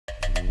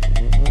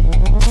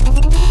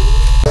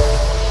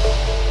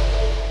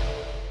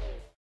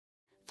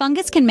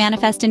Fungus can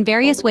manifest in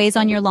various ways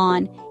on your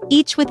lawn,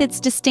 each with its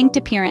distinct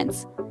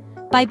appearance.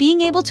 By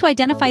being able to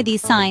identify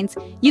these signs,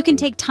 you can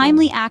take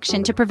timely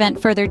action to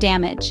prevent further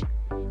damage.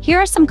 Here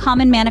are some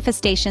common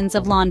manifestations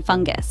of lawn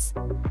fungus.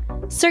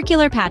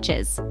 Circular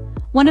patches.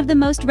 One of the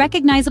most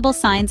recognizable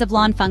signs of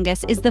lawn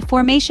fungus is the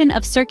formation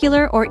of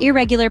circular or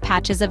irregular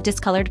patches of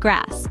discolored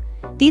grass.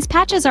 These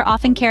patches are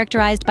often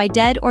characterized by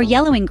dead or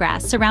yellowing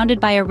grass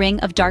surrounded by a ring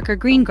of darker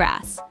green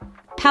grass.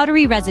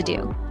 Powdery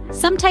residue.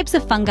 Some types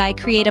of fungi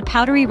create a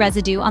powdery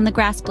residue on the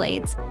grass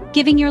blades,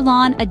 giving your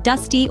lawn a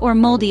dusty or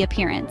moldy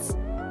appearance.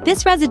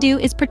 This residue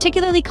is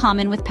particularly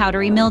common with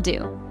powdery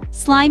mildew.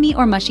 Slimy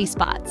or mushy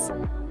spots.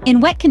 In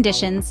wet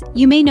conditions,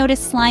 you may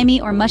notice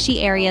slimy or mushy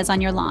areas on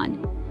your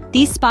lawn.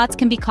 These spots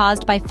can be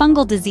caused by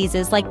fungal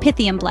diseases like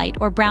Pythium blight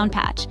or brown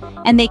patch,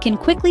 and they can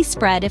quickly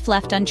spread if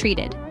left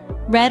untreated.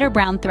 Red or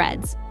brown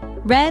threads.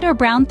 Red or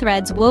brown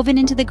threads woven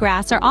into the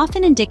grass are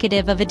often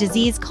indicative of a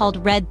disease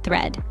called red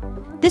thread.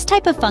 This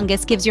type of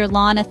fungus gives your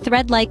lawn a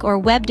thread-like or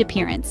webbed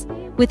appearance,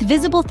 with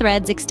visible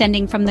threads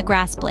extending from the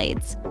grass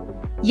blades.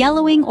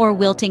 Yellowing or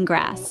wilting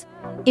grass.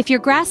 If your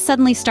grass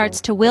suddenly starts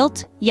to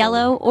wilt,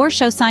 yellow, or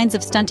show signs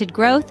of stunted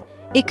growth,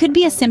 it could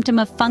be a symptom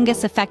of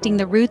fungus affecting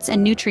the roots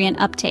and nutrient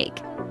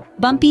uptake.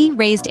 Bumpy,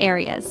 raised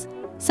areas.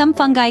 Some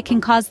fungi can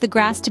cause the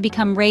grass to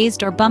become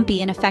raised or bumpy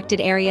in affected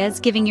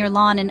areas, giving your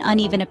lawn an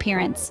uneven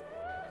appearance.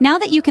 Now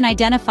that you can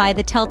identify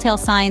the telltale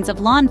signs of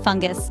lawn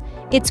fungus,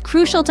 it's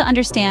crucial to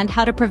understand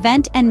how to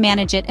prevent and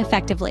manage it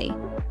effectively.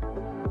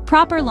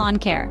 Proper lawn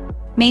care.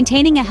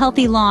 Maintaining a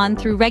healthy lawn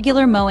through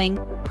regular mowing,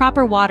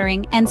 proper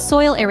watering, and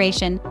soil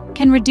aeration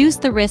can reduce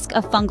the risk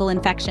of fungal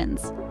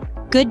infections.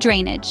 Good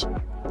drainage.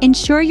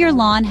 Ensure your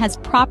lawn has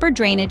proper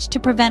drainage to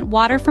prevent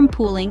water from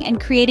pooling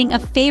and creating a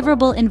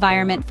favorable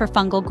environment for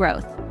fungal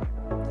growth.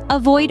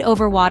 Avoid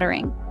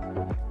overwatering.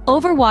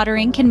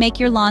 Overwatering can make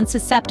your lawn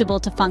susceptible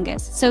to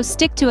fungus, so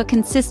stick to a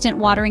consistent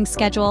watering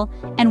schedule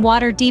and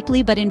water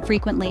deeply but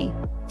infrequently.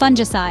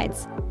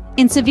 Fungicides.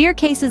 In severe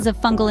cases of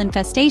fungal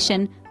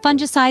infestation,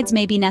 fungicides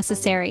may be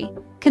necessary.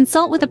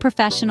 Consult with a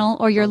professional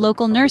or your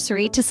local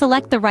nursery to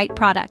select the right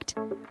product.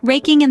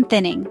 Raking and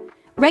thinning.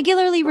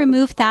 Regularly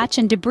remove thatch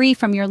and debris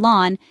from your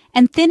lawn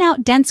and thin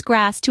out dense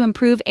grass to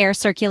improve air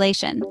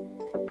circulation.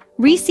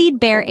 Reseed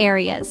bare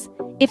areas.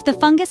 If the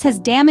fungus has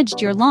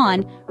damaged your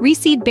lawn,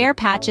 reseed bare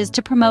patches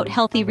to promote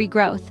healthy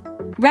regrowth.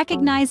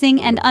 Recognizing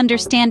and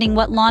understanding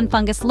what lawn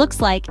fungus looks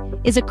like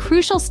is a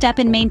crucial step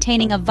in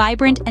maintaining a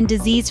vibrant and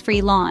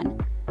disease-free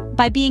lawn.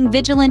 By being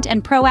vigilant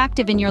and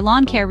proactive in your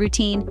lawn care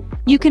routine,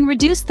 you can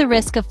reduce the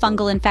risk of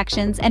fungal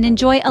infections and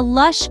enjoy a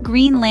lush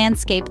green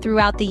landscape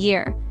throughout the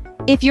year.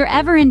 If you're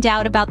ever in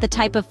doubt about the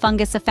type of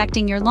fungus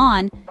affecting your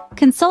lawn,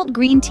 consult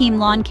Green Team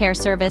Lawn Care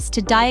Service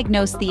to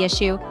diagnose the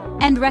issue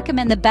and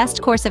recommend the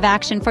best course of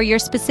action for your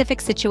specific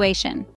situation.